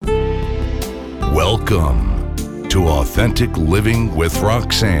Welcome to Authentic Living with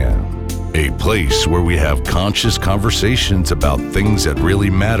Roxanne, a place where we have conscious conversations about things that really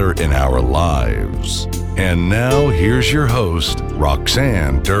matter in our lives. And now, here's your host,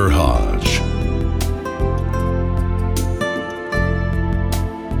 Roxanne Derhodge.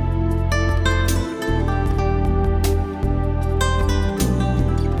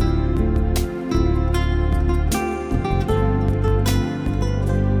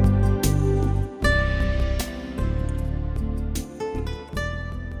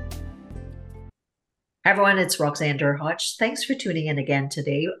 Hi everyone, it's Roxanne Derhodge. Thanks for tuning in again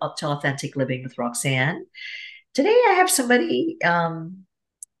today to Authentic Living with Roxanne. Today I have somebody that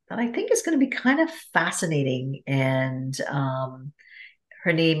I think is going to be kind of fascinating, and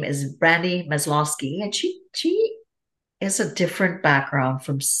her name is Brandy Maslowski, and she is a different background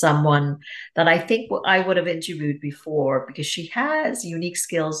from someone that I think I would have interviewed before, because she has unique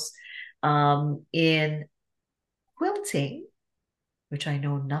skills in quilting, which I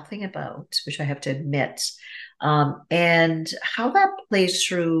know nothing about, which I have to admit, and how that plays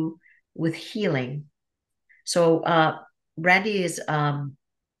through with healing. So, Brandy is a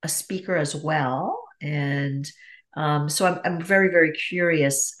speaker as well, and so I'm very, very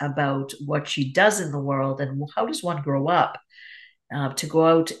curious about what she does in the world and how does one grow up to go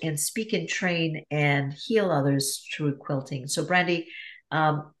out and speak and train and heal others through quilting. So, Brandy,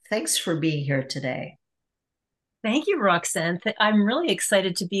 thanks for being here today. Thank you, Roxanne. I'm really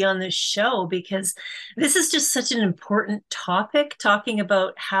excited to be on this show because this is just such an important topic, talking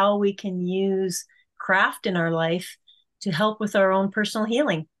about how we can use craft in our life to help with our own personal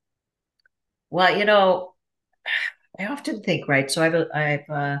Well, I often think, right? So I have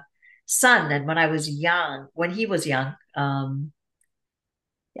a son, and when he was young,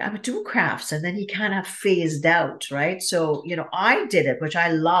 I would do crafts, and then he kind of phased out, right? So, I did it, which I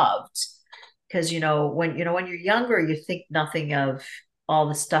loved, because when you're younger, you think nothing of all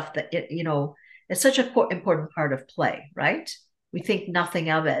the stuff that it's such an important part of play, right? We think nothing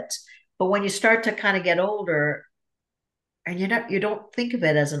of it, but when you start to kind of get older, and you don't think of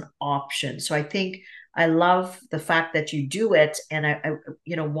it as an option. So I think I love the fact that you do it, and I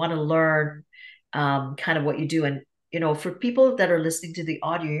want to learn kind of what you do. And for people that are listening to the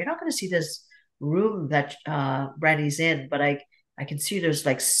audio, you're not going to see this room that Brandy's in, but I can see there's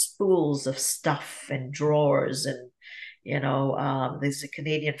like spools of stuff and drawers, and there's a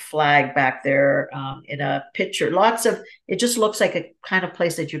Canadian flag back there in a picture. Lots of it just looks like a kind of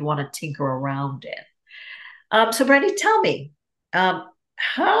place that you'd want to tinker around in. So, Brandy, tell me,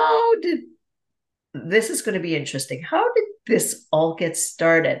 how did this is going to be interesting. How did this all get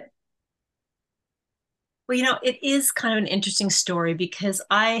started? Well, it is kind of an interesting story because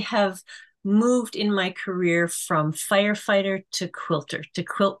I have moved in my career from firefighter to quilter to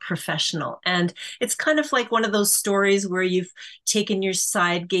quilt professional. And it's kind of like one of those stories where you've taken your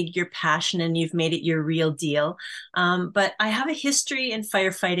side gig, your passion, and you've made it your real deal. But I have a history in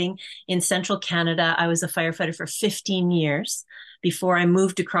firefighting in central Canada. I was a firefighter for 15 years before I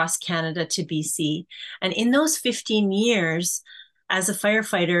moved across Canada to BC. And in those 15 years as a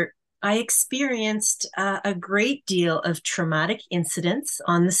firefighter, I experienced a great deal of traumatic incidents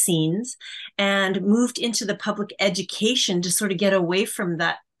on the scenes and moved into the public education to sort of get away from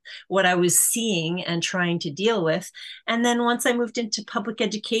that, what I was seeing and trying to deal with. And then once I moved into public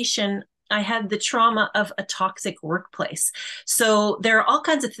education, I had the trauma of a toxic workplace. So there are all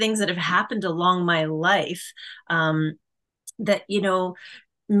kinds of things that have happened along my life that,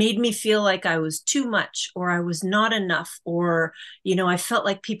 made me feel like I was too much or I was not enough, or, I felt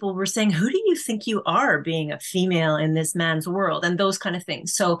like people were saying, who do you think you are being a female in this man's world? And those kind of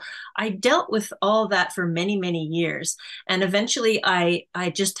things. So I dealt with all that for many, many years. And eventually I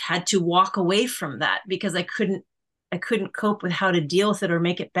just had to walk away from that because I couldn't cope with how to deal with it or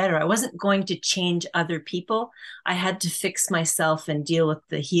make it better. I wasn't going to change other people. I had to fix myself and deal with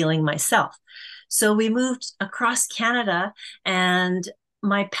the healing myself. So we moved across Canada, and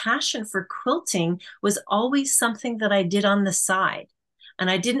my passion for quilting was always something that I did on the side.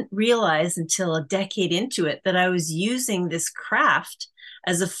 And I didn't realize until a decade into it that I was using this craft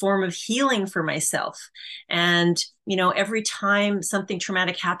as a form of healing for myself. And, every time something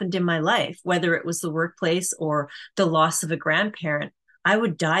traumatic happened in my life, whether it was the workplace or the loss of a grandparent, I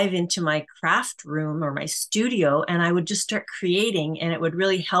would dive into my craft room or my studio and I would just start creating, and it would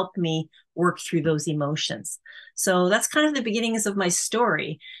really help me work through those emotions. So that's kind of the beginnings of my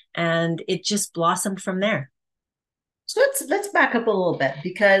story, and it just blossomed from there. So let's back up a little bit,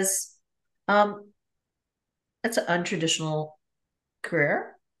 because um, that's an untraditional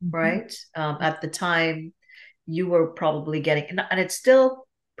career, Mhm. right? At the time, you were probably getting, and it's still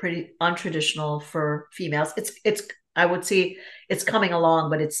pretty untraditional for females. It's I would say it's coming along,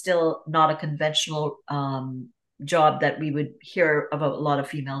 but it's still not a conventional job that we would hear about a lot of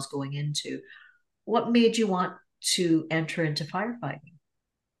females going into. What made you want to enter into firefighting?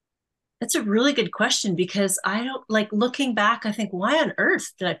 That's a really good question because I don't like looking back. I think, why on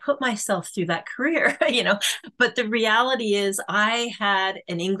earth did I put myself through that career? But the reality is, I had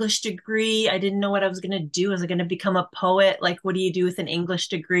an English degree. I didn't know what I was going to do. Was I going to become a poet? Like, what do you do with an English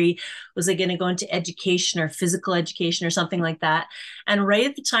degree? Was I going to go into education or physical education or something like that? And right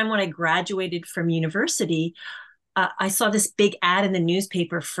at the time when I graduated from university, I saw this big ad in the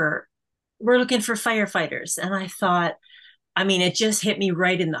newspaper for, we're looking for firefighters. And I thought, I mean, it just hit me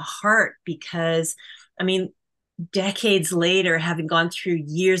right in the heart because, I mean, decades later, having gone through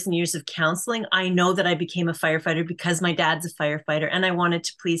years and years of counseling, I know that I became a firefighter because my dad's a firefighter and I wanted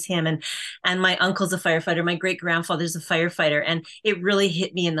to please him. And my uncle's a firefighter. My great grandfather's a firefighter. And it really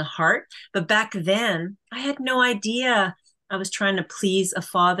hit me in the heart. But back then, I had no idea I was trying to please a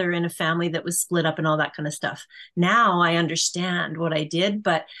father in a family that was split up and all that kind of stuff. Now I understand what I did.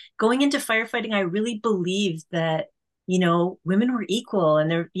 But going into firefighting, I really believed that women were equal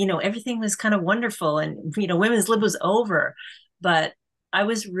and there, everything was kind of wonderful and, women's lib was over. But I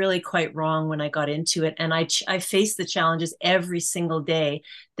was really quite wrong when I got into it. And I face the challenges every single day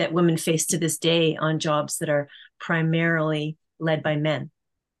that women face to this day on jobs that are primarily led by men.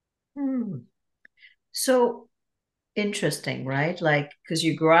 Hmm. So interesting, right? Like, because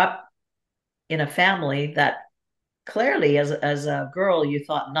you grew up in a family that clearly, as a girl, you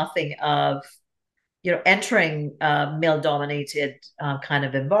thought nothing of entering a male dominated kind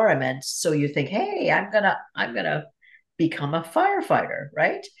of environment. So you think, hey, I'm gonna become a firefighter,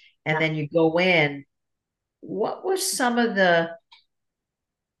 right? And Yeah. then you go in. What were some of the,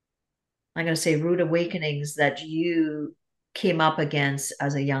 I'm gonna say, rude awakenings that you came up against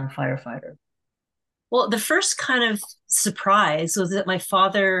as a young firefighter? Well, the first kind of surprise was that my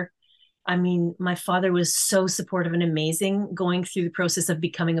father was so supportive and amazing going through the process of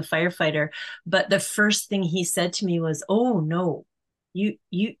becoming a firefighter. But the first thing he said to me was, "Oh no, you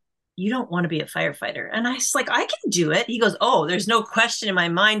don't want to be a firefighter." And I was like, "I can do it." He goes, "Oh, there's no question in my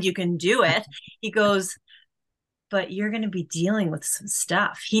mind you can do it." He goes, "But you're going to be dealing with some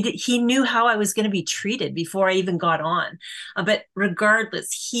stuff." He knew how I was going to be treated before I even got on. But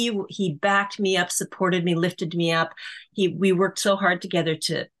regardless, he backed me up, supported me, lifted me up. We worked so hard together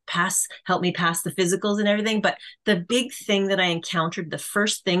to help me pass the physicals and everything. But the big thing that I encountered, the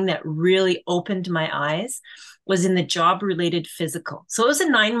first thing that really opened my eyes, was in the job related physical. So it was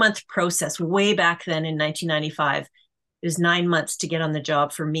a 9-month process way back then in 1995. It was 9 months to get on the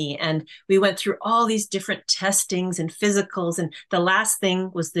job for me. And we went through all these different testings and physicals. And the last thing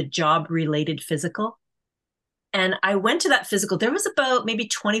was the job related physical. And I went to that physical. There was about maybe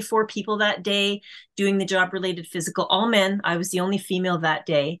 24 people that day doing the job related physical, all men. I was the only female that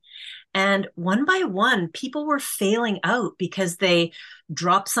day. And one by one, people were failing out because they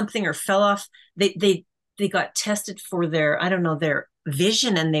dropped something or fell off. They got tested for their, I don't know, their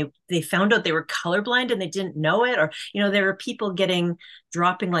vision, and they found out they were colorblind and they didn't know it. Or there were people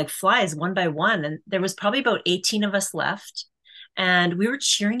dropping like flies one by one, and there was probably about 18 of us left, and we were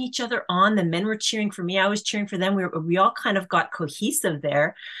cheering each other on. The men were cheering for me, I was cheering for them. We all kind of got cohesive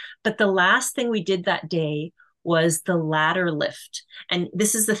there. But the last thing we did that day was the ladder lift. And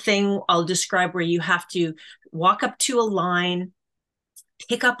this is the thing I'll describe, where you have to walk up to a line,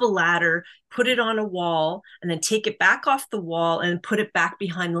 pick up a ladder, put it on a wall, and then take it back off the wall and put it back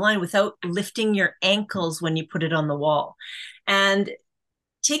behind the line without lifting your ankles when you put it on the wall. And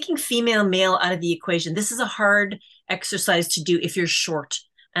taking female male out of the equation, this is a hard exercise to do if you're short.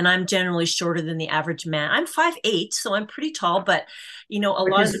 And I'm generally shorter than the average man. I'm 5'8", so I'm pretty tall, but a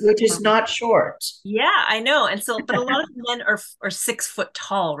lot of Which is not short. yeah, I know. And so, but a lot of men are 6 foot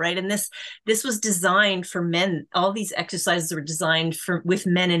tall, right? And this was designed for men. All these exercises were designed with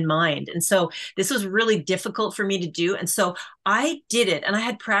men in mind. And so this was really difficult for me to do. And so I did it, and I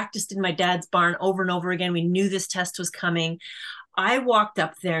had practiced in my dad's barn over and over again. We knew this test was coming. I walked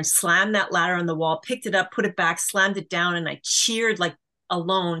up there and slammed that ladder on the wall, picked it up, put it back, slammed it down, and I cheered like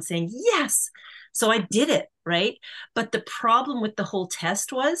alone, saying, "Yes." So I did it, right? But the problem with the whole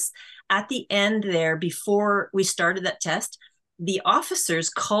test was, at the end there, before we started that test, the officers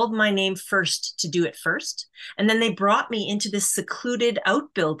called my name first to do it first. And then they brought me into this secluded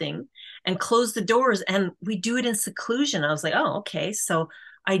outbuilding and closed the doors, and we do it in seclusion. I was like, oh, okay. So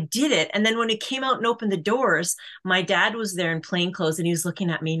I did it. And then when it came out and opened the doors, my dad was there in plain clothes, and he was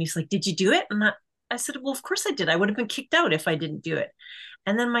looking at me and he's like, "Did you do it?" And I said, "Well, of course I did. I would have been kicked out if I didn't do it."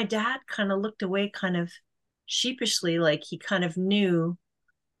 And then my dad kind of looked away, kind of sheepishly, like he kind of knew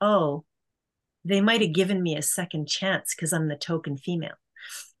oh, they might have given me a second chance because I'm the token female.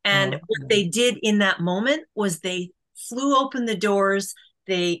 And Oh, what they did in that moment was they flew open the doors,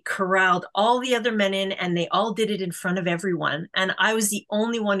 they corralled all the other men in, and they all did it in front of everyone. And I was the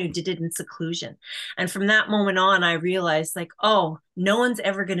only one who did it in seclusion. And from that moment on, I realized, like, oh, no one's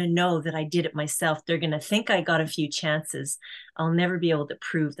ever going to know that I did it myself. They're going to think I got a few chances. I'll never be able to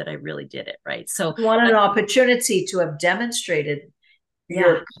prove that I really did it. Right. So, what an opportunity to have demonstrated yeah,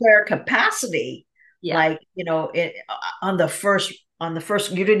 your prayer capacity. yeah, Like, on the first,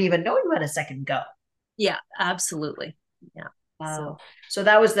 you didn't even know you had a second go. yeah, absolutely. Yeah. So, Wow. So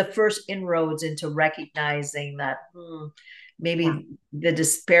that was the first inroads into recognizing that yeah, maybe the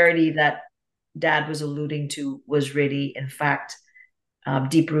disparity that Dad was alluding to was really, in fact,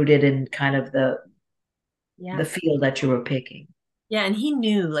 deep rooted in kind of yeah. the field that you were picking. Yeah, and he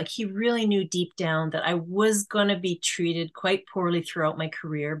knew, like he really knew deep down that I was going to be treated quite poorly throughout my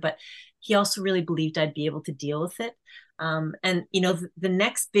career, but he also really believed I'd be able to deal with it. And the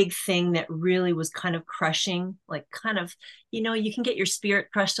next big thing that really was kind of crushing, like kind of, you can get your spirit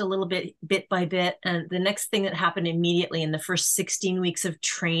crushed a little bit by bit. And the next thing that happened immediately in the first 16 weeks of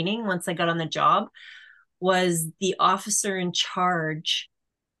training, once I got on the job, was the officer in charge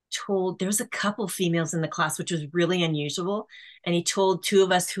told there was a couple females in the class, which was really unusual. And he told two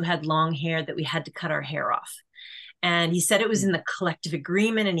of us who had long hair that we had to cut our hair off. And he said it was in the collective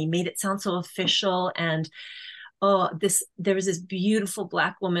agreement, and he made it sound so official. And there was this beautiful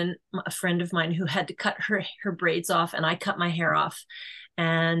Black woman, a friend of mine, who had to cut her braids off, and I cut my hair off.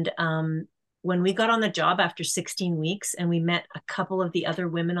 And when we got on the job after 16 weeks and we met a couple of the other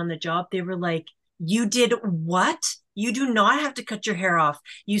women on the job, they were like, you did what? You do not have to cut your hair off.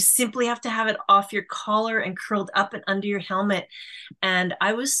 You simply have to have it off your collar and curled up and under your helmet. And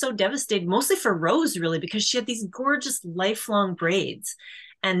I was so devastated, mostly for Rose, really, because she had these gorgeous lifelong braids.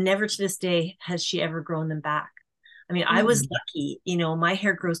 And never to this day has she ever grown them back. I mean, I was lucky, my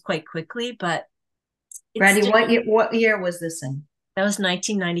hair grows quite quickly, but it's Brandy, just, what year was this in? that was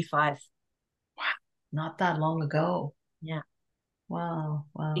 1995. Not that long ago. Yeah. Wow,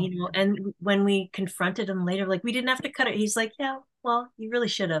 wow. And when we confronted him later, like, we didn't have to cut it. He's like, yeah, well, you really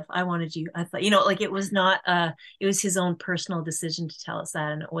should have. I wanted you. I thought, like, it was not, it was his own personal decision to tell us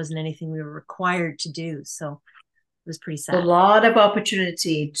that. And it wasn't anything we were required to do. So it was pretty A sad. lot of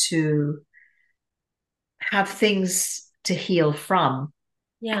opportunity to have things to heal from,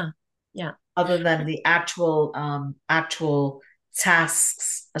 Yeah. Yeah. other than the actual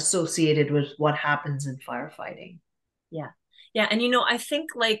tasks associated with what happens in firefighting. Yeah. Yeah. And, I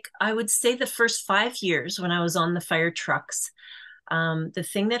think, like, I would say the first 5 years when I was on the fire trucks, the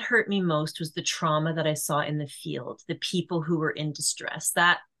thing that hurt me most was the trauma that I saw in the field, the people who were in distress.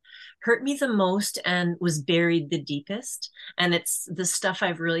 That hurt me the most and was buried the deepest. And it's the stuff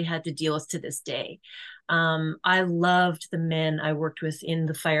I've really had to deal with to this day. I loved the men I worked with in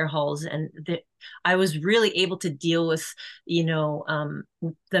the fire halls, and I was really able to deal with,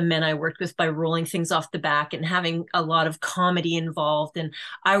 the men I worked with by rolling things off the back and having a lot of comedy involved. And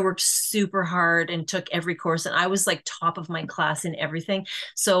I worked super hard and took every course, and I was like top of my class in everything.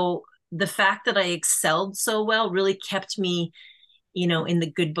 So the fact that I excelled so well really kept me, in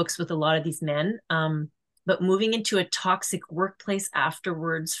the good books with a lot of these men. But moving into a toxic workplace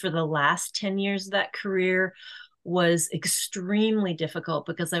afterwards for the last 10 years of that career was extremely difficult,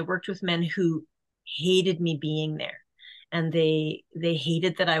 because I worked with men who hated me being there, and they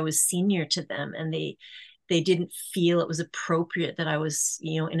hated that I was senior to them, and they didn't feel it was appropriate that I was,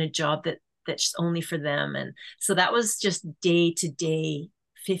 in a job that's only for them. And so that was just day to day,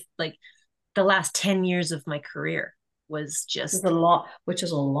 like the last 10 years of my career was just, Which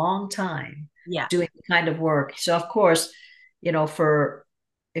is a long time yeah, doing the kind of work. So of course,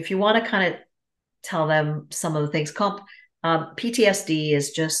 if you want to kind of tell them some of the things, PTSD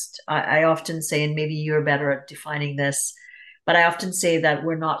is just, I often say, and maybe you're better at defining this, but I often say that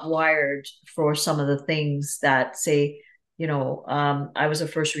we're not wired for some of the things that, say, I was a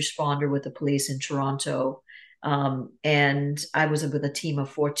first responder with the police in Toronto, and I was with a team of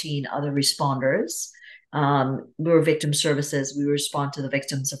 14 other responders. We were victim services. We respond to the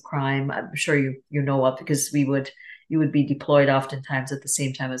victims of crime. I'm sure you know of, because you would be deployed oftentimes at the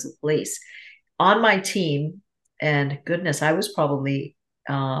same time as the police. On my team, and goodness, I was probably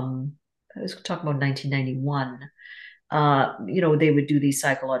I was talking about 1991. They would do these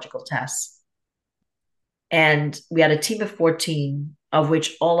psychological tests, and we had a team of 14, of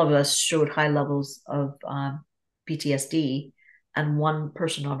which all of us showed high levels of PTSD, and one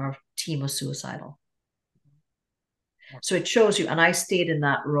person on our team was suicidal. So it shows you, and I stayed in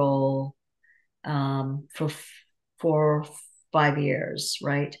that role for 5 years,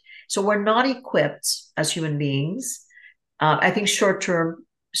 right? So we're not equipped as human beings. I think short-term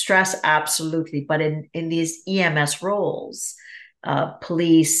stress, absolutely, but in these EMS roles,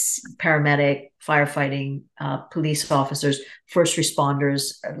 police, paramedic, firefighting, police officers, first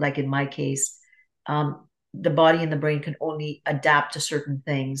responders, like in my case, the body and the brain can only adapt to certain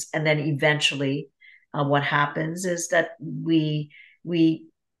things, and then eventually, what happens is that we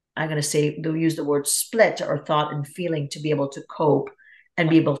I'm going to say they'll use the word split our thought and feeling to be able to cope and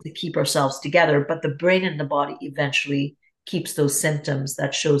be able to keep ourselves together. But the brain and the body eventually keeps those symptoms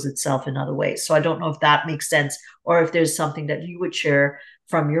that shows itself in other ways. So I don't know if that makes sense or if there's something that you would share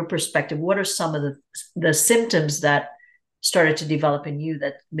from your perspective. What are some of the symptoms that started to develop in you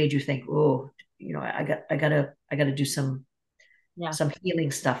that made you think, oh, I gotta do some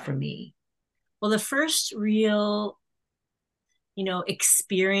healing stuff for me? Well, the first real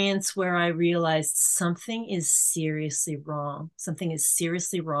experience where I realized something is seriously wrong. Something is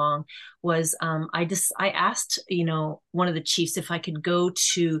seriously wrong was I asked, one of the chiefs if I could go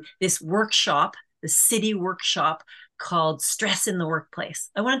to this workshop, the city workshop called Stress in the Workplace.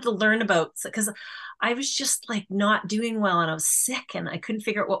 I wanted to learn about, because I was just like not doing well and I was sick and I couldn't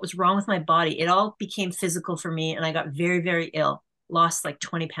figure out what was wrong with my body. It all became physical for me and I got very, very ill, lost like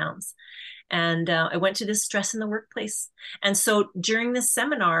 20 pounds. And I went to this Stress in the Workplace. And so during this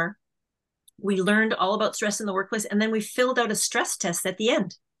seminar, we learned all about stress in the workplace. And then we filled out a stress test at the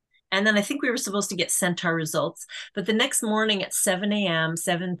end. And then I think we were supposed to get sent our results. But the next morning at 7 a.m.,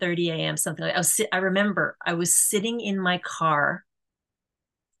 7:30 a.m., something like that, I remember I was sitting in my car,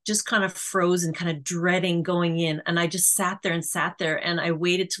 just kind of frozen, kind of dreading going in. And I just sat there. And I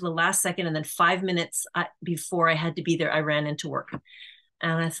waited till the last second. And then 5 minutes before I had to be there, I ran into work.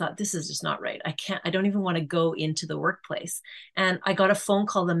 And I thought, this is just not right. I don't even want to go into the workplace. And I got a phone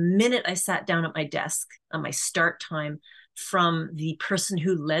call the minute I sat down at my desk on my start time from the person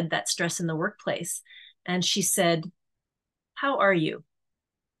who led that Stress in the Workplace. And she said, how are you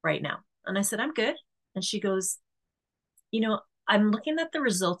right now? And I said, I'm good. And she goes, I'm looking at the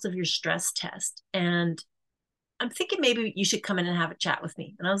results of your stress test and I'm thinking maybe you should come in and have a chat with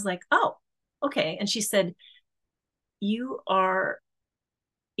me. And I was like, oh, okay. And she said, you are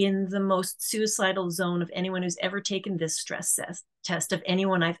in the most suicidal zone of anyone who's ever taken this stress test of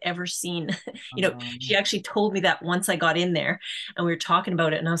anyone I've ever seen. She actually told me that once I got in there and we were talking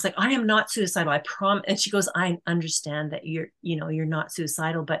about it. And I was like, I am not suicidal. I promise. And she goes, I understand that you're not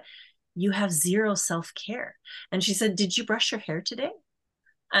suicidal, but you have zero self-care. And she said, did you brush your hair today?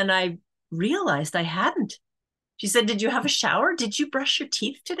 And I realized I hadn't. She said, did you have a shower? Did you brush your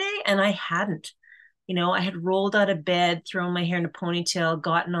teeth today? And I hadn't. I had rolled out of bed, thrown my hair in a ponytail,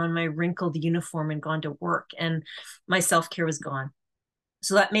 gotten on my wrinkled uniform and gone to work. And my self-care was gone.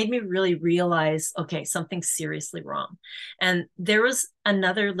 So that made me really realize, okay, something's seriously wrong. And there was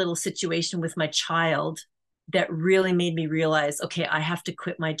another little situation with my child that really made me realize, okay, I have to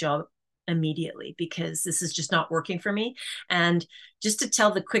quit my job immediately because this is just not working for me. And just to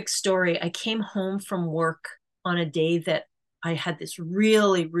tell the quick story, I came home from work on a day that I had this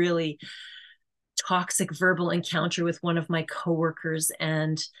really, really toxic verbal encounter with one of my coworkers.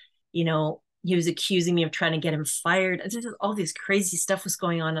 And, he was accusing me of trying to get him fired. All this crazy stuff was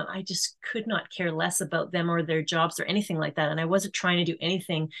going on. And I just could not care less about them or their jobs or anything like that. And I wasn't trying to do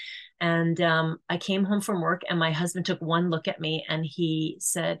anything. And I came home from work and my husband took one look at me and he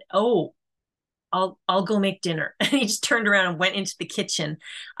said, oh, I'll go make dinner. And he just turned around and went into the kitchen.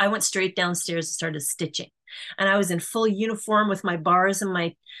 I went straight downstairs and started stitching. And I was in full uniform with my bars and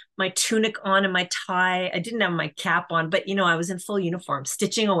my tunic on and my tie. I didn't have my cap on, but I was in full uniform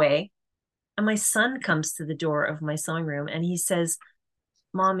stitching away. And my son comes to the door of my sewing room and he says,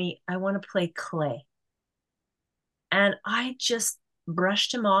 Mommy, I want to play clay. And I just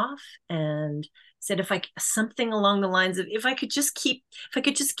brushed him off and said, something along the lines of, if I could just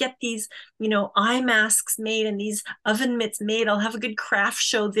get these, eye masks made and these oven mitts made, I'll have a good craft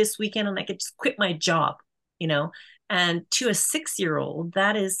show this weekend and I could just quit my job, and to a 6-year-old,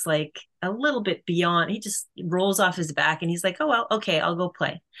 that is like a little bit beyond. He just rolls off his back and he's like, oh, well, okay, I'll go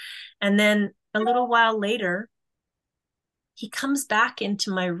play. And then a little while later, he comes back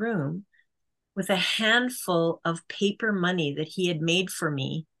into my room with a handful of paper money that he had made for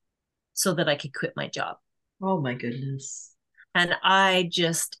me so that I could quit my job. Oh my goodness. And I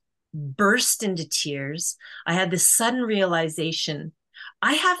just burst into tears. I had this sudden realization.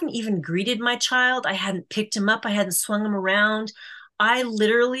 I haven't even greeted my child. I hadn't picked him up. I hadn't swung him around. I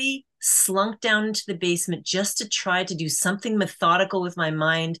literally slunk down into the basement just to try to do something methodical with my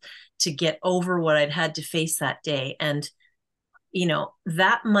mind to get over what I'd had to face that day. And,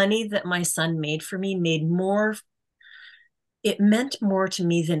 that money that my son made for me made more it meant more to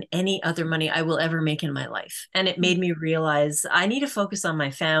me than any other money I will ever make in my life. And it made me realize I need to focus on my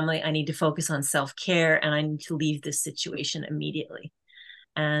family. I need to focus on self-care, and I need to leave this situation immediately.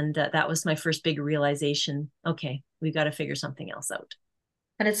 And that was my first big realization. Okay, we've got to figure something else out.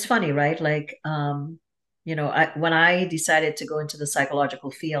 And it's funny, right? Like, when I decided to go into the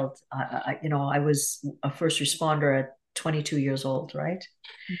psychological field, I was a first responder at 22 years old, right?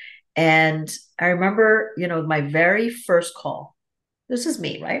 And I remember, my very first call. This is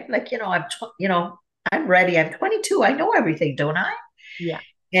me, right? Like, I'm ready. I'm 22. I know everything, don't I? Yeah.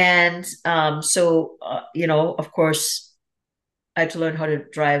 And of course, I had to learn how to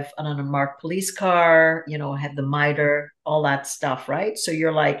drive an unmarked police car, I had the miter, all that stuff, right? So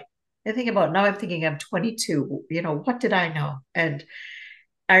you're like, I think about now I'm thinking I'm 22, what did I know? And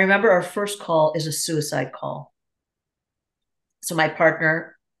I remember our first call is a suicide call. So my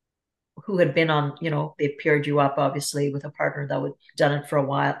partner, who had been on, they paired you up obviously with a partner that would done it for a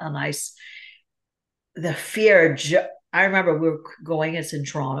while, and the fear, I remember we were going, it's in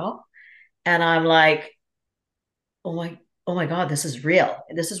Toronto, and I'm like, oh my God, this is real.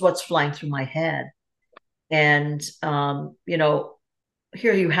 This is what's flying through my head. And,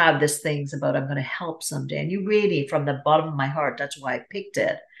 here you have these things about I'm going to help someday. And you really, from the bottom of my heart, that's why I picked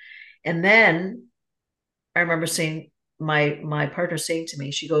it. And then I remember saying, my partner saying to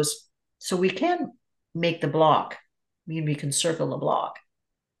me, she goes, so we can make the block. We can circle the block.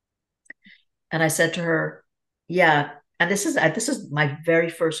 And I said to her, yeah. And this is my very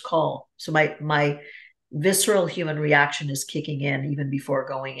first call. So my visceral human reaction is kicking in even before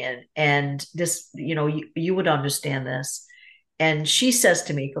going in. And this, you would understand this. And she says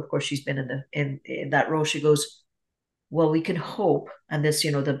to me, of course, she's been in that role. She goes, well, we can hope. And this,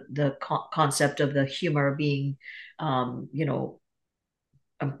 the concept of the humor being, I'm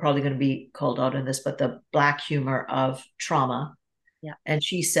probably going to be called out in this, but the black humor of trauma. Yeah. And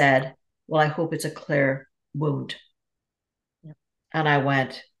she said, well, I hope it's a clear wound. Yeah. And I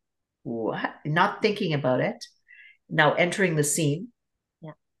went, what? Not thinking about it. Now entering the scene.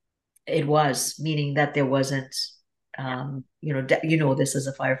 Yeah. It was, meaning that there wasn't, this as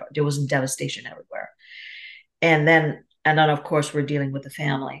a firefighter, there wasn't devastation everywhere. And then of course we're dealing with the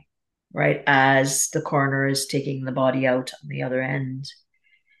family, right? As the coroner is taking the body out on the other end.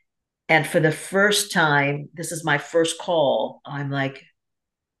 And for the first time, this is my first call. I'm like,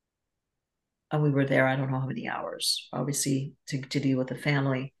 and we were there, I don't know how many hours, obviously, to deal with the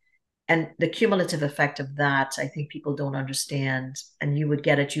family. And the cumulative effect of that, I think people don't understand. And you would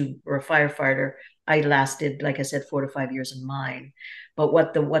get it. You were a firefighter. I lasted, like I said, 4 to 5 years in mine. But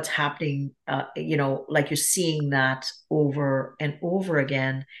what's happening, like you're seeing that over and over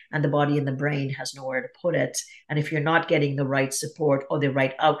again, and the body and the brain has nowhere to put it. And if you're not getting the right support or the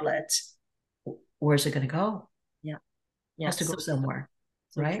right outlet, where's it going to go? Yeah. It has to go somewhere,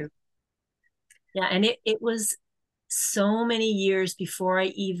 so right? True. Yeah. And it was so many years before I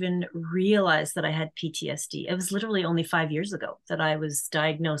even realized that I had PTSD. It was literally only 5 years ago that I was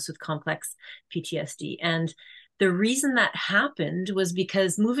diagnosed with complex PTSD. And the reason that happened was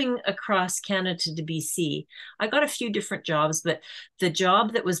because moving across Canada to BC, I got a few different jobs, but the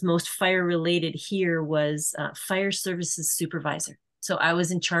job that was most fire related here was fire services supervisor. So I was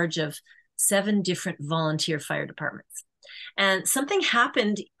in charge of 7 different volunteer fire departments. And something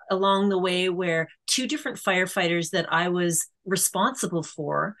happened along the way where 2 different firefighters that I was responsible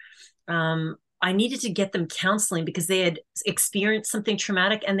for, I needed to get them counseling because they had experienced something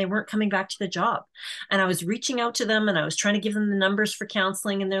traumatic and they weren't coming back to the job. And I was reaching out to them and I was trying to give them the numbers for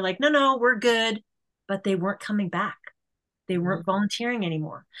counseling, and they're like, no, we're good. But they weren't coming back. They weren't volunteering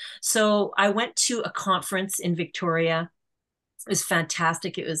anymore. So I went to a conference in Victoria. It was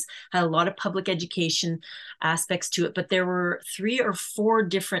fantastic. It had a lot of public education aspects to it, but there were 3 or 4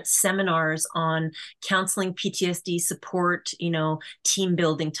 different seminars on counseling, PTSD support, team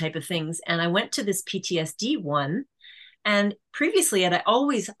building type of things. And I went to this PTSD one. And previously, I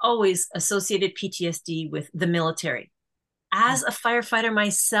always associated PTSD with the military. As a firefighter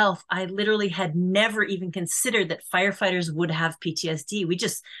myself, I literally had never even considered that firefighters would have PTSD.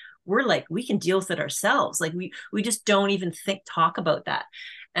 We're like, we can deal with it ourselves. Like we just don't even talk about that.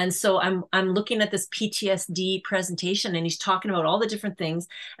 And so I'm looking at this PTSD presentation, and he's talking about all the different things.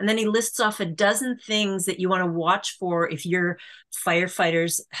 And then he lists off a dozen things that you want to watch for if your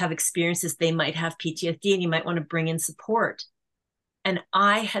firefighters have experiences, they might have PTSD and you might want to bring in support. And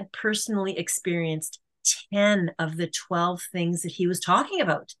I had personally experienced 10 of the 12 things that he was talking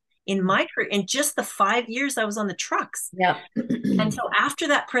about in my career, in just the 5 years I was on the trucks. Yeah. And so after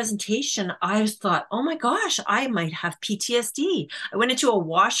that presentation, I thought, oh my gosh, I might have PTSD. I went into a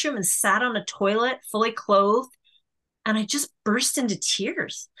washroom and sat on a toilet fully clothed And I just burst into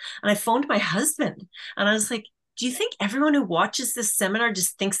tears. And I phoned my husband and I was like, do you think everyone who watches this seminar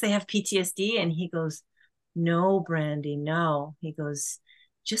just thinks they have PTSD? And he goes, no, Brandy, no. He goes,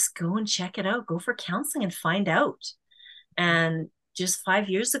 just go and check it out. Go for counseling and find out. And just 5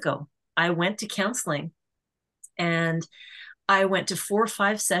 years ago, I went to counseling and I went to 4 or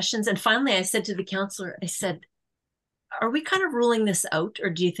 5 sessions. And finally, I said to the counselor, I said, are we kind of ruling this out, or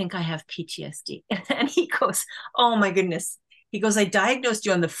do you think I have PTSD? And he goes, oh my goodness. He goes, I diagnosed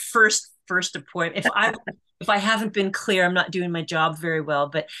you on the first appointment. If I haven't been clear, I'm not doing my job very well.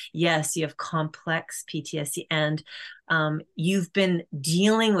 But yes, you have complex PTSD, and you've been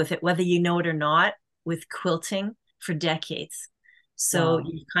dealing with it, whether you know it or not, with quilting for decades. So Wow.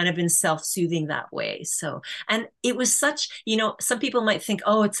 you've kind of been self-soothing that way. So, and it was such, some people might think,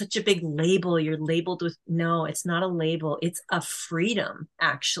 oh, it's such a big label. You're labeled with, no, it's not a label. It's a freedom,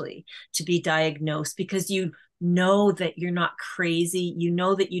 actually, to be diagnosed, because you know that you're not crazy. You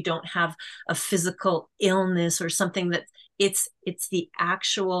know that you don't have a physical illness or something that it's the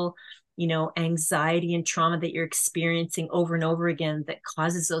actual anxiety and trauma that you're experiencing over and over again that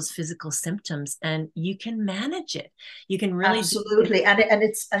causes those physical symptoms, and you can manage it. You can really do it. Absolutely. And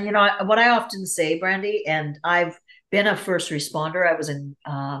it's, what I often say, Brandy, and I've been a first responder.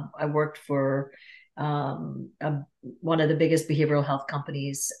 I worked for one of the biggest behavioral health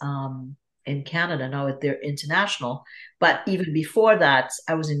companies in Canada. Now they're international, but even before that,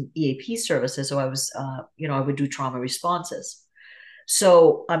 I was in EAP services. So I would do trauma responses.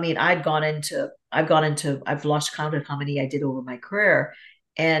 So, I mean, I've lost count of how many I did over my career.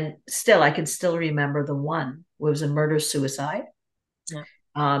 And still, I can still remember the one. It was a murder suicide. Yeah.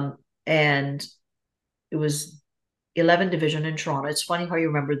 And it was 11 Division in Toronto. It's funny how you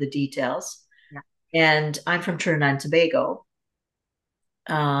remember the details. Yeah. And I'm from Trinidad and Tobago.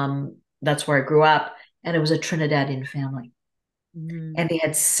 That's where I grew up. And it was a Trinidadian family. Mm. And they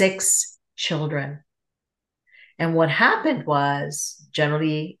had 6 children. And what happened was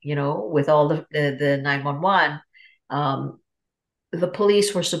generally, with all the 911, the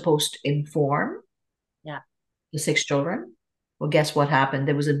police were supposed to inform Yeah. the 6 children. Well, guess what happened?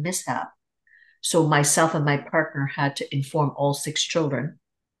 There was a mishap. So myself and my partner had to inform all 6 children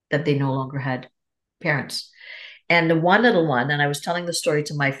that they no longer had parents. And the one little one, and I was telling the story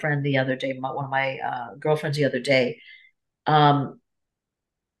to my friend the other day, one of my girlfriends the other day.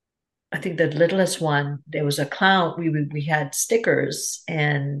 I think the littlest one, there was a clown. We had stickers,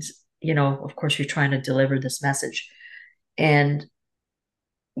 and of course, you're trying to deliver this message, and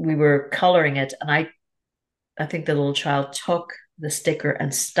we were coloring it, and I think the little child took the sticker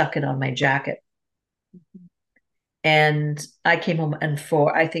and stuck it on my jacket, and I came home, and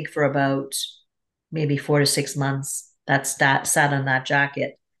I think for about maybe 4 to 6 months, that sat on that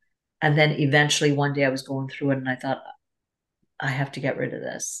jacket, and then eventually one day I was going through it, and I thought, I have to get rid of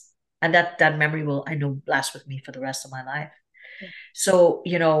this. And that memory will, I know, last with me for the rest of my life. Yeah. So,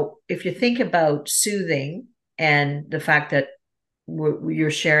 if you think about soothing and the fact that you're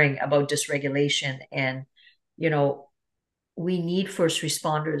sharing about dysregulation, and, we need first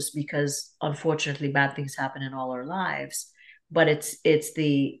responders because unfortunately bad things happen in all our lives. But it's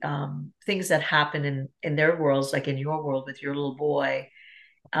the things that happen in their worlds, like in your world with your little boy,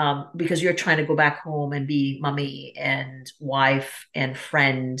 because you're trying to go back home and be mommy and wife and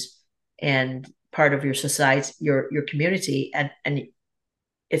friend and part of your society, your community, and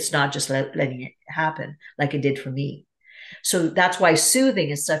it's not just letting it happen like it did for me. So that's why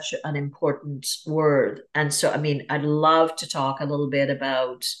soothing is such an important word. And so, I mean, I'd love to talk a little bit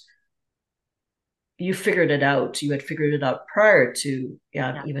about, you figured it out. You had figured it out prior to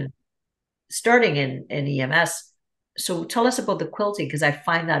Yeah. even starting in EMS. So tell us about the quilting, because I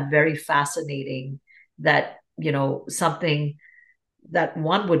find that very fascinating, that, something that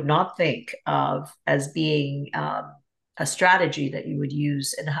one would not think of as being a strategy that you would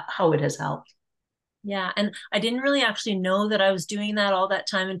use, and how it has helped. Yeah, and I didn't really actually know that I was doing that all that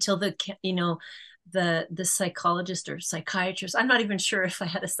time until the psychologist or psychiatrist. I'm not even sure if I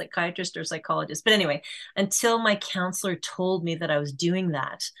had a psychiatrist or psychologist, but anyway, until my counselor told me that I was doing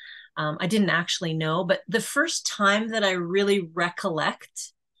that, I didn't actually know. But the first time that I really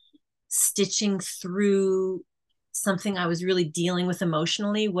recollect stitching through something I was really dealing with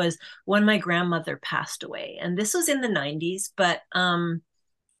emotionally was when my grandmother passed away, and this was in the 90s, but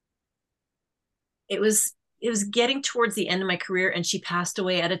it was getting towards the end of my career, and she passed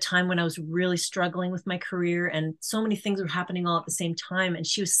away at a time when I was really struggling with my career, and so many things were happening all at the same time, and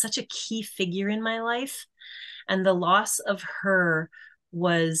she was such a key figure in my life, and the loss of her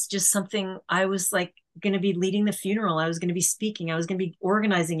was just something I was like going to be leading the funeral. I was going to be speaking. I was going to be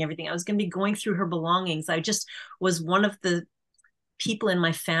organizing everything. I was going to be going through her belongings. I just was one of the people in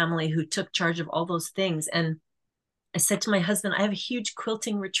my family who took charge of all those things. And I said to my husband, I have a huge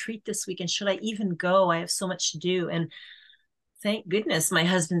quilting retreat this weekend. Should I even go? I have so much to do. And thank goodness my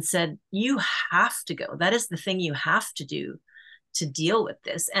husband said, you have to go. That is the thing you have to do to deal with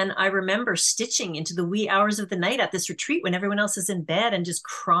this. And I remember stitching into the wee hours of the night at this retreat when everyone else is in bed, and just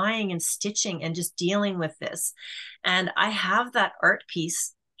crying and stitching and just dealing with this. And I have that art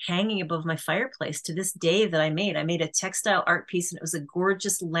piece hanging above my fireplace to this day that I made. I made a textile art piece, and it was a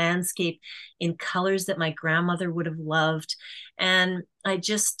gorgeous landscape in colors that my grandmother would have loved. And I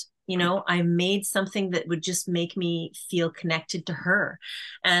just, I made something that would just make me feel connected to her.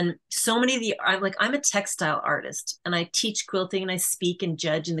 And so many of I'm a textile artist, and I teach quilting, and I speak and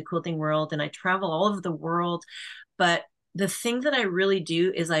judge in the quilting world, and I travel all over the world. But the thing that I really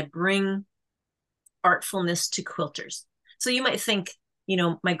do is I bring artfulness to quilters. So you might think,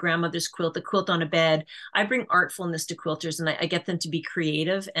 my grandmother's quilt, the quilt on a bed. I bring artfulness to quilters, and I get them to be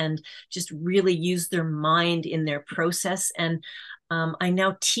creative and just really use their mind in their process. And I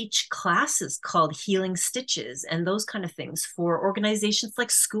now teach classes called Healing Stitches and those kind of things for organizations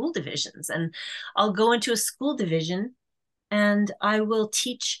like school divisions. And I'll go into a school division and I will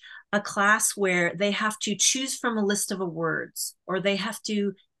teach a class where they have to choose from a list of words, or they have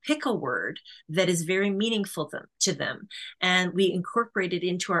to pick a word that is very meaningful to them. And we incorporate it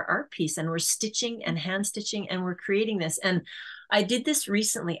into our art piece, and we're stitching and hand stitching, and we're creating this. And I did this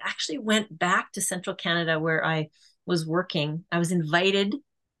recently, actually went back to Central Canada where I was working. I was invited.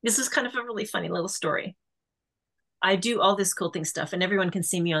 This was kind of a really funny little story. I do all this quilting stuff, and everyone can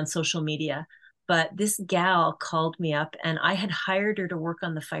see me on social media. But this gal called me up, and I had hired her to work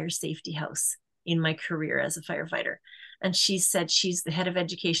on the fire safety house in my career as a firefighter. And she said she's the head of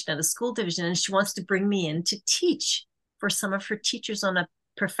education at a school division, and she wants to bring me in to teach for some of her teachers on a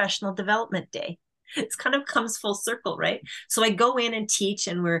professional development day. It's kind of comes full circle, right? So I go in and teach,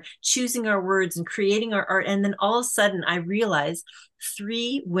 and we're choosing our words and creating our art. And then all of a sudden I realize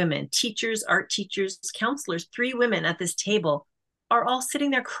 3 women, teachers, art teachers, counselors, 3 women at this table are all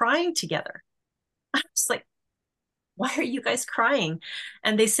sitting there crying together. I was like, why are you guys crying?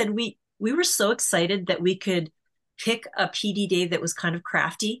 And they said, we were so excited that we could pick a PD day that was kind of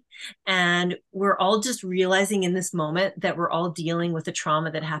crafty. And we're all just realizing in this moment that we're all dealing with a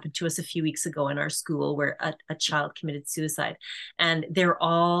trauma that happened to us a few weeks ago in our school, where a child committed suicide. And they're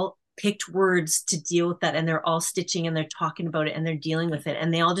all picked words to deal with that. And they're all stitching, and they're talking about it, and they're dealing with it.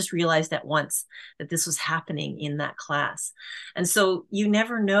 And they all just realized at once that this was happening in that class. And so you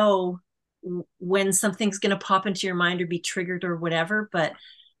never know when something's going to pop into your mind or be triggered or whatever, but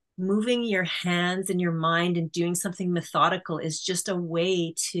moving your hands and your mind and doing something methodical is just a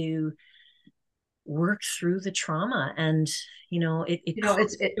way to work through the trauma. And have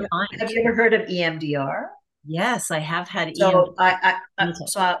you ever heard of EMDR? Yes, I have had so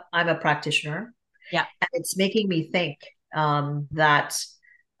EMDR. I'm a practitioner. Yeah. And it's making me think that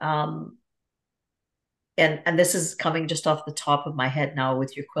and this is coming just off the top of my head now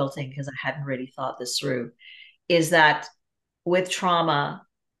with your quilting, because I hadn't really thought this through, is that with trauma,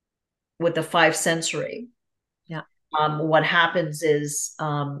 with the 5 sensory, what happens is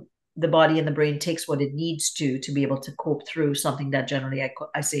the body and the brain takes what it needs to be able to cope through something that generally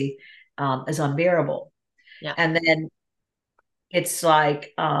I say is unbearable. Yeah. And then it's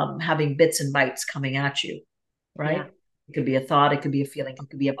like having bits and bytes coming at you, right? Yeah. It could be a thought, it could be a feeling, it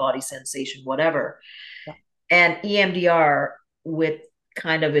could be a body sensation, whatever. Yeah. And EMDR, with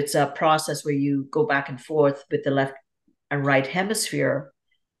kind of, it's a process where you go back and forth with the left and right hemisphere,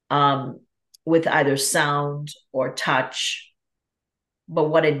 with either sound or touch. But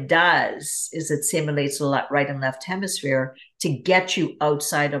what it does is it simulates the right and left hemisphere to get you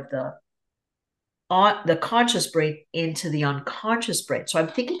outside of the conscious brain into the unconscious brain. So I'm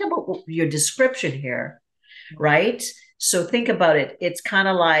thinking about your description here, right? So think about it. It's kind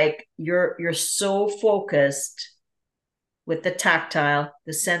of like you're so focused with the tactile,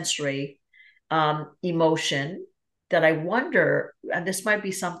 the sensory, emotion, that I wonder, and this might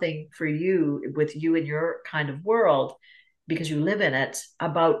be something for you with you in your kind of world, because you live in it,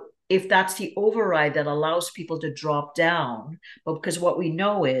 about if that's the override that allows people to drop down. But because what we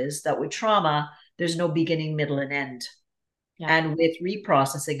know is that with trauma, there's no beginning, middle, and end. Yeah. And with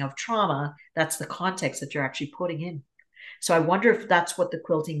reprocessing of trauma, that's the context that you're actually putting in. So I wonder if that's what the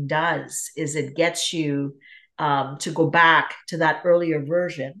quilting does, is it gets you to go back to that earlier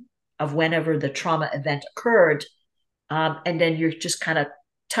version of whenever the trauma event occurred. And then you're just kind of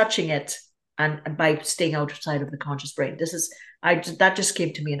touching it and by staying outside of the conscious brain. This is that just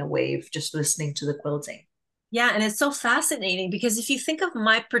came to me in a wave, just listening to the quilting. Yeah, and it's so fascinating because if you think of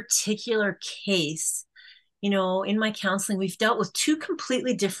my particular case, in my counseling, we've dealt with two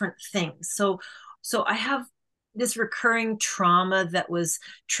completely different things. So I have this recurring trauma that was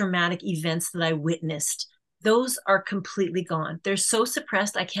traumatic events that I witnessed. Those are completely gone. They're so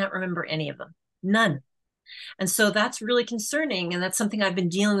suppressed, I can't remember any of them. None. And so that's really concerning. And that's something I've been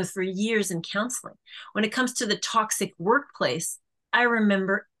dealing with for years in counseling. When it comes to the toxic workplace, I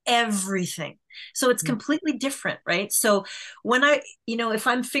remember everything. So it's completely different, right? So when if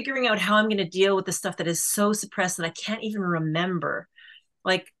I'm figuring out how I'm going to deal with the stuff that is so suppressed that I can't even remember,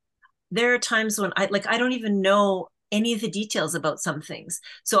 like there are times when I don't even know any of the details about some things.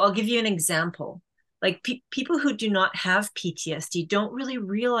 So I'll give you an example. Like people who do not have PTSD don't really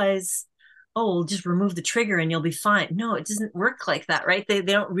realize, oh, we'll just remove the trigger and you'll be fine. No, it doesn't work like that, right? They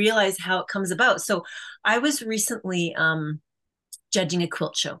don't realize how it comes about. So I was recently judging a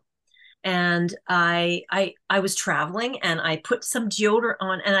quilt show, and I was traveling and I put some deodorant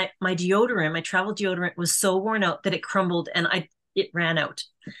on, and my travel deodorant was so worn out that it crumbled and it ran out.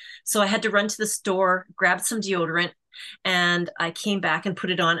 So I had to run to the store, grab some deodorant, and I came back and put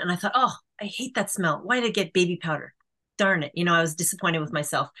it on, and I thought, oh, I hate that smell. Why did I get baby powder? Darn it. I was disappointed with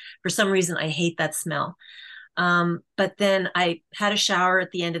myself. For some reason, I hate that smell. But then I had a shower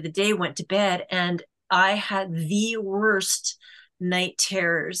at the end of the day, went to bed, and I had the worst night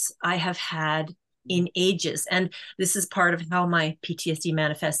terrors I have had in ages. And this is part of how my PTSD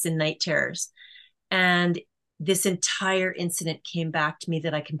manifests in night terrors. And this entire incident came back to me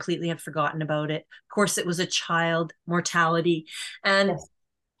that I completely had forgotten about it. Of course, it was a child mortality, and yes,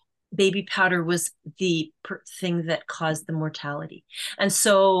 baby powder was the thing that caused the mortality. And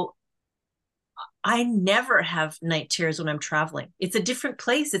so I never have night terrors when I'm traveling. It's a different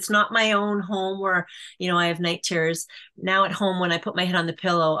place. It's not my own home where, I have night terrors. Now at home, when I put my head on the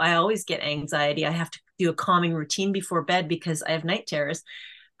pillow, I always get anxiety. I have to do a calming routine before bed because I have night terrors.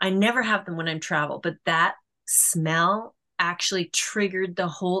 I never have them when I'm travel, but that smell actually triggered the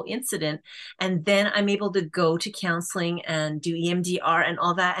whole incident. And then I'm able to go to counseling and do EMDR and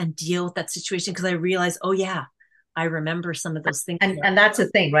all that and deal with that situation because I realize, oh yeah, I remember some of those things. And that's the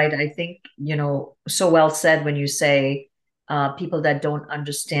thing, right? I think, so well said when you say people that don't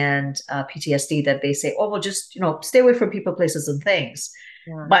understand PTSD, that they say, oh, well, just, stay away from people, places, and things.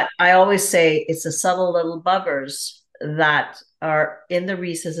 Yeah. But I always say it's the subtle little buggers that are in the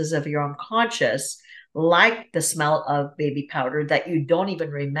recesses of your unconscious, like the smell of baby powder that you don't even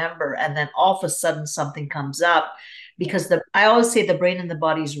remember. And then all of a sudden something comes up because I always say the brain and the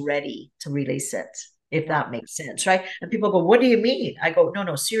body is ready to release it, if that makes sense, right? And people go, what do you mean? I go,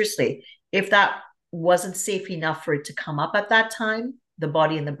 no, seriously. If that wasn't safe enough for it to come up at that time, the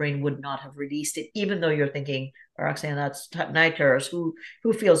body and the brain would not have released it, even though you're thinking, Roxanne, that's night terrors. Who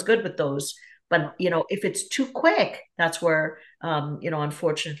feels good with those? But, if it's too quick, that's where,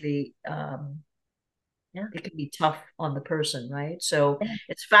 unfortunately, it can be tough on the person, right? So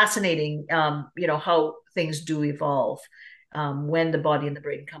it's fascinating, how things do evolve when the body and the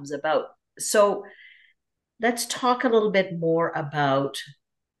brain comes about. So let's talk a little bit more about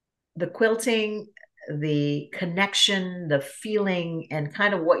the quilting, the connection, the feeling, and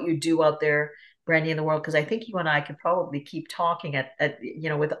kind of what you do out there, Brandy, in the world. Because I think you and I could probably keep talking at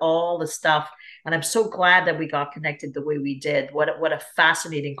with all the stuff. And I'm so glad that we got connected the way we did. What a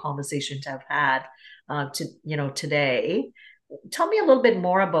fascinating conversation to have had today. Tell me a little bit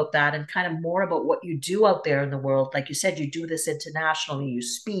more about that and kind of more about what you do out there in the world. Like you said, you do this internationally, you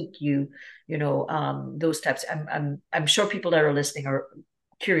speak, those types. I'm sure people that are listening are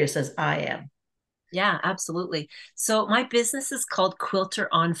curious as I am. Yeah, absolutely. So my business is called Quilter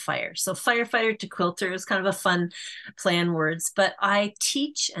on Fire. So firefighter to quilter is kind of a fun play on words, but I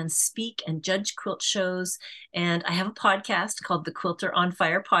teach and speak and judge quilt shows. And I have a podcast called the Quilter on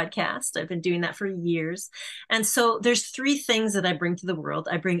Fire podcast. I've been doing that for years. And so there's three things that I bring to the world.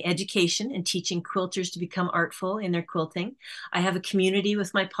 I bring education and teaching quilters to become artful in their quilting. I have a community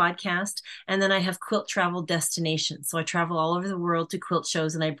with my podcast, and then I have quilt travel destinations. So I travel all over the world to quilt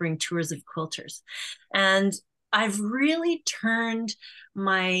shows and I bring tours of quilters. And I've really turned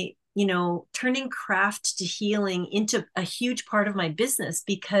my, turning craft to healing into a huge part of my business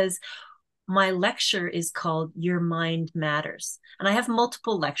because my lecture is called Your Mind Matters. And I have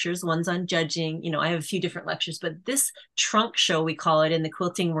multiple lectures. One's on judging. I have a few different lectures, but this trunk show, we call it in the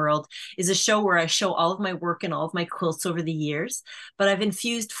quilting world, is a show where I show all of my work and all of my quilts over the years. But I've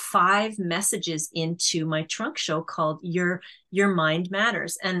infused 5 messages into my trunk show called Your Mind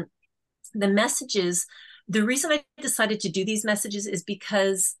Matters. And the messages, the reason I decided to do these messages is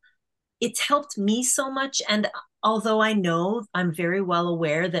because it's helped me so much. And although I know, I'm very well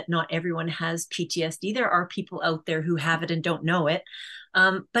aware that not everyone has PTSD, there are people out there who have it and don't know it.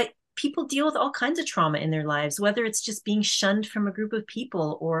 But people deal with all kinds of trauma in their lives, whether it's just being shunned from a group of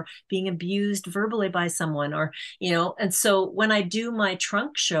people or being abused verbally by someone, or, and so when I do my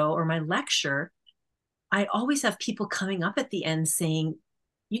trunk show or my lecture, I always have people coming up at the end saying,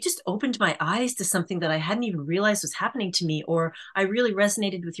 you just opened my eyes to something that I hadn't even realized was happening to me, or I really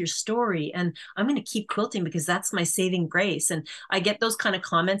resonated with your story, and I'm going to keep quilting because that's my saving grace. And I get those kind of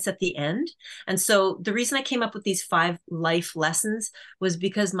comments at the end. And so the reason I came up with these 5 life lessons was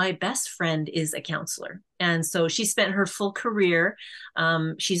because my best friend is a counselor. And so she spent her full career.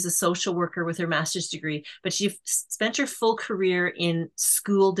 She's a social worker with her master's degree, but she spent her full career in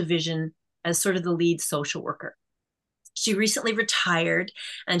school division as sort of the lead social worker. She recently retired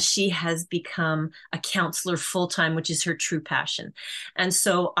and she has become a counselor full-time, which is her true passion. And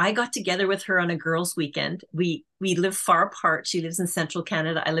so I got together with her on a girls' weekend. We live far apart. She lives in central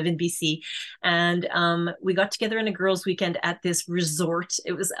Canada. I live in BC. And we got together in a girls' weekend at this resort.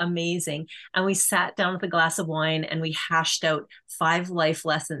 It was amazing. And we sat down with a glass of wine and we hashed out 5 life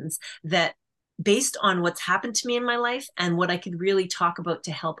lessons that based on what's happened to me in my life and what I could really talk about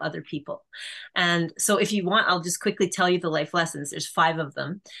to help other people. And so if you want, I'll just quickly tell you the life lessons. There's 5 of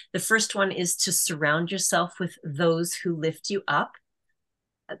them. The first one is to surround yourself with those who lift you up.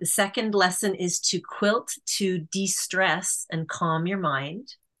 The second lesson is to quilt to de-stress and calm your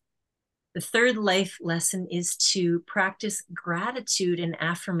mind. The third life lesson is to practice gratitude and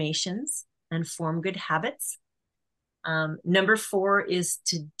affirmations and form good habits. Number 4 is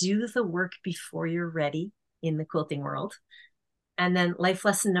to do the work before you're ready in the quilting world. And then life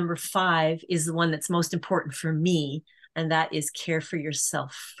lesson number 5 is the one that's most important for me, and that is care for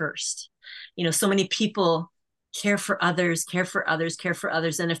yourself first. So many people care for others, care for others, care for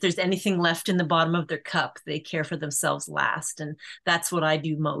others. And if there's anything left in the bottom of their cup, they care for themselves last. And that's what I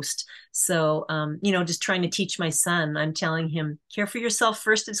do most. So, just trying to teach my son, I'm telling him, care for yourself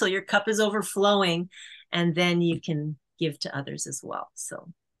first until your cup is overflowing, and then you can give to others as well.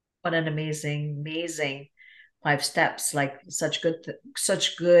 So what an amazing 5 steps, like such good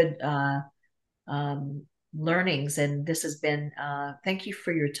learnings. And this has been, thank you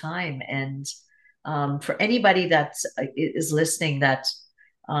for your time. And for anybody that is listening, that,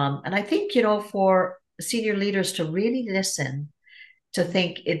 and I think, for senior leaders to really listen, to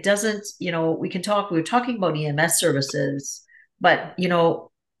think it doesn't, we were talking about EMS services, but,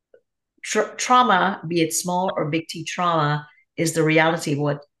 trauma, be it small or big T trauma, is the reality of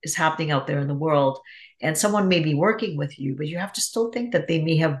what is happening out there in the world. And someone may be working with you, but you have to still think that they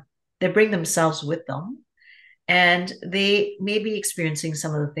bring themselves with them, and they may be experiencing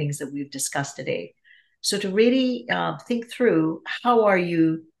some of the things that we've discussed today. So to really think through, how are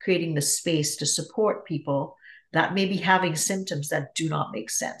you creating the space to support people that may be having symptoms that do not make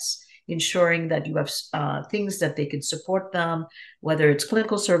sense, ensuring that you have things that they can support them, whether it's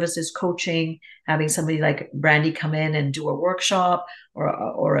clinical services, coaching, having somebody like Brandy come in and do a workshop,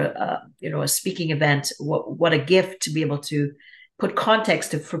 or a speaking event. What a gift to be able to put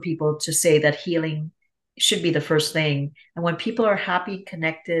context for people to say that healing should be the first thing. And when people are happy,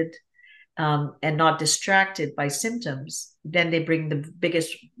 connected, and not distracted by symptoms, then they bring the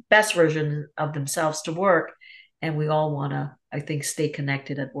best version of themselves to work. And we all want to, I think, stay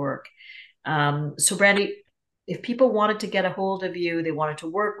connected at work. So Brandy, if people wanted to get a hold of you, they wanted to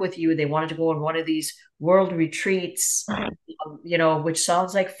work with you, they wanted to go on one of these world retreats, which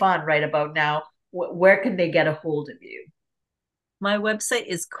sounds like fun right about now, where can they get a hold of you? My website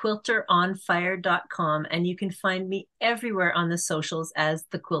is quilteronfire.com, and you can find me everywhere on the socials as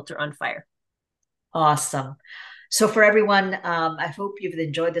the Quilter on Fire. Awesome. So for everyone, I hope you've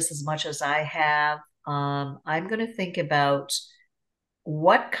enjoyed this as much as I have. I'm going to think about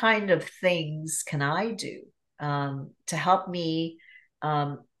what kind of things can I do to help me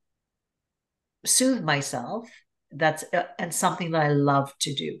soothe myself. That's and something that I love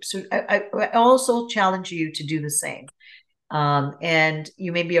to do. So I also challenge you to do the same. And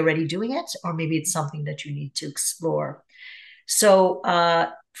you may be already doing it, or maybe it's something that you need to explore. So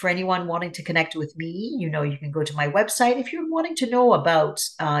for anyone wanting to connect with me, you can go to my website. If you're wanting to know about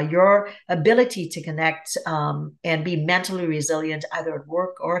your ability to connect and be mentally resilient, either at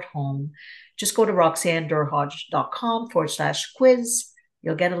work or at home, just go to roxannedurhodge.com/quiz.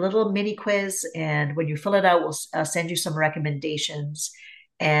 You'll get a little mini quiz. And when you fill it out, we'll send you some recommendations.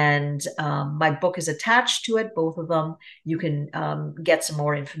 And my book is attached to it, both of them. You can get some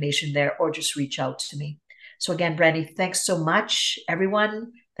more information there, or just reach out to me. So again, Brandy, thanks so much,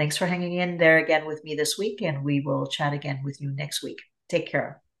 everyone. Thanks for hanging in there again with me this week, and we will chat again with you next week. Take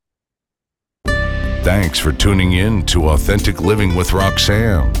care. Thanks for tuning in to Authentic Living with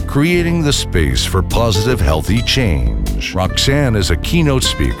Roxanne, creating the space for positive, healthy change. Roxanne is a keynote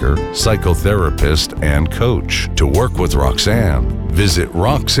speaker, psychotherapist, and coach. To work with Roxanne, visit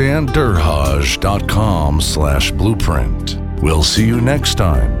roxannederhage.com/blueprint. We'll see you next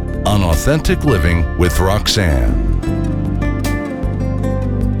time on Authentic Living with Roxanne.